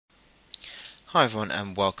Hi everyone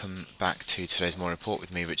and welcome back to today's morning report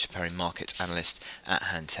with me, Richard Perry, market analyst at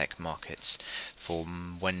Handtech Markets for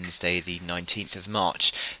Wednesday the 19th of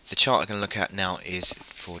March. The chart I'm going to look at now is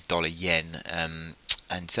for dollar yen, and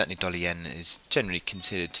certainly dollar yen is generally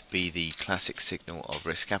considered to be the classic signal of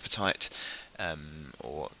risk appetite,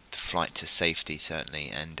 or the flight to safety certainly.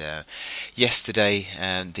 And yesterday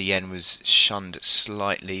the yen was shunned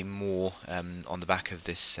slightly more on the back of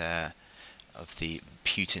this of the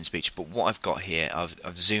Putin speech, but what I've got here,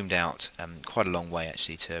 I've zoomed out quite a long way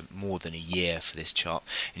actually to more than a year for this chart,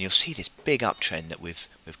 and you'll see this big uptrend that we've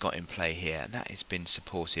got in play here, and that has been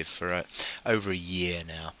supportive for over a year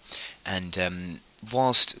now. And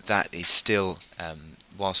whilst that is still,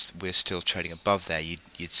 whilst we're still trading above there,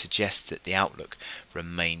 you'd suggest that the outlook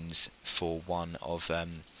remains for one of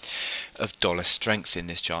dollar strength in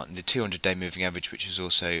this chart, and the 200-day moving average, which is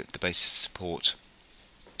also the basis of support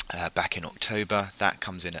back in October, that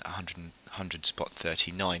comes in at 100 spot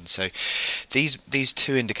 39. So these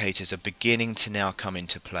two indicators are beginning to now come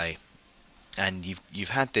into play, and you've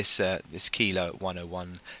had this this key low at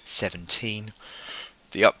 101.17.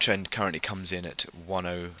 The uptrend currently comes in at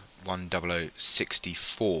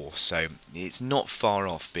 101.0064, so it's not far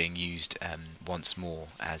off being used once more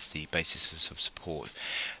as the basis of support.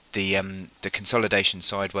 The consolidation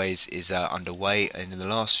sideways is underway, and in the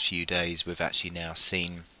last few days we've actually now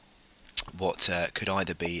seen what could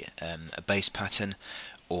either be a base pattern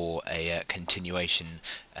or a continuation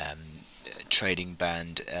trading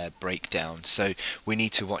band breakdown. So we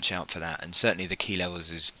need to watch out for that, and certainly the key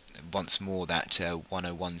levels is once more that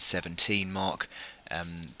 101.17 mark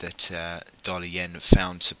that dollar yen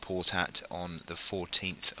found support at on the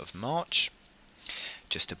 14th of March,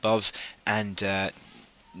 just above, and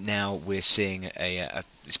now we're seeing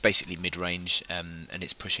it's basically mid-range, and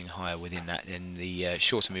it's pushing higher within that, and the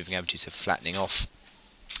shorter moving averages are flattening off.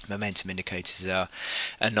 Momentum indicators are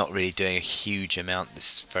not really doing a huge amount.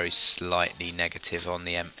 This is very slightly negative on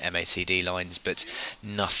the MACD lines, but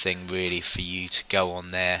nothing really for you to go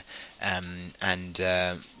on there. And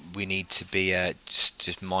we need to be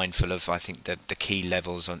just mindful of, I think, the key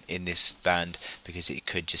levels in this band, because it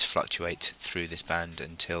could just fluctuate through this band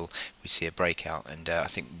until we see a breakout. And I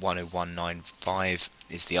think 101.95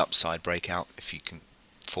 is the upside breakout. If you can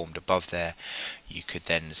formed above there, you could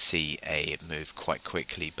then see a move quite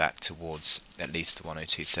quickly back towards at least the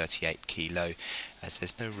 102.38 key low, as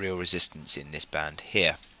there's no real resistance in this band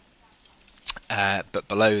here. But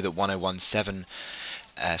below the 101.7,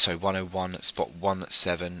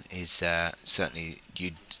 101.17 is certainly,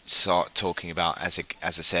 you'd start talking about, as I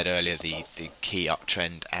said earlier, the key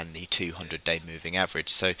uptrend and the 200-day moving average.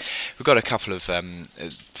 So we've got a couple of a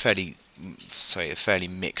fairly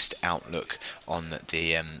mixed outlook on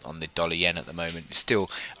the dollar yen at the moment. Still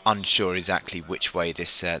unsure exactly which way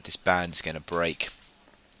this band is going to break,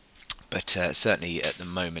 but certainly at the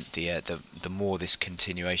moment the more this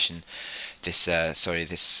continuation, this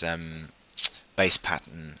base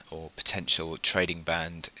pattern or potential trading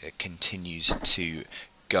band continues to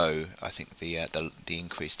go, I think the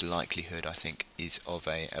increased likelihood, I think, is of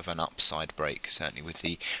an upside break, certainly with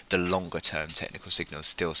the longer term technical signals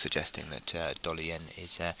still suggesting that dollar yen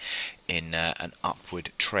is in an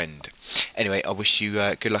upward trend. Anyway, I wish you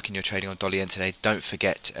good luck in your trading on dollar yen today. Don't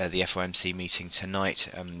forget the FOMC meeting tonight.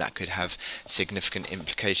 That could have significant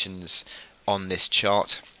implications on this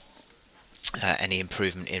chart. Any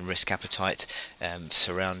improvement in risk appetite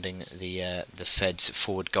surrounding the Fed's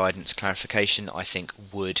forward guidance clarification, I think,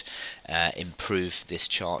 would improve this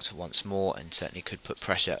chart once more, and certainly could put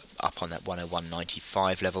pressure up on that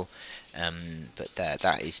 101.95 level. But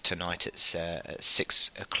that is tonight at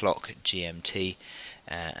 6 o'clock GMT,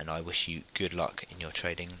 and I wish you good luck in your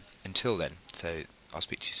trading until then. So I'll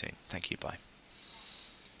speak to you soon. Thank you. Bye.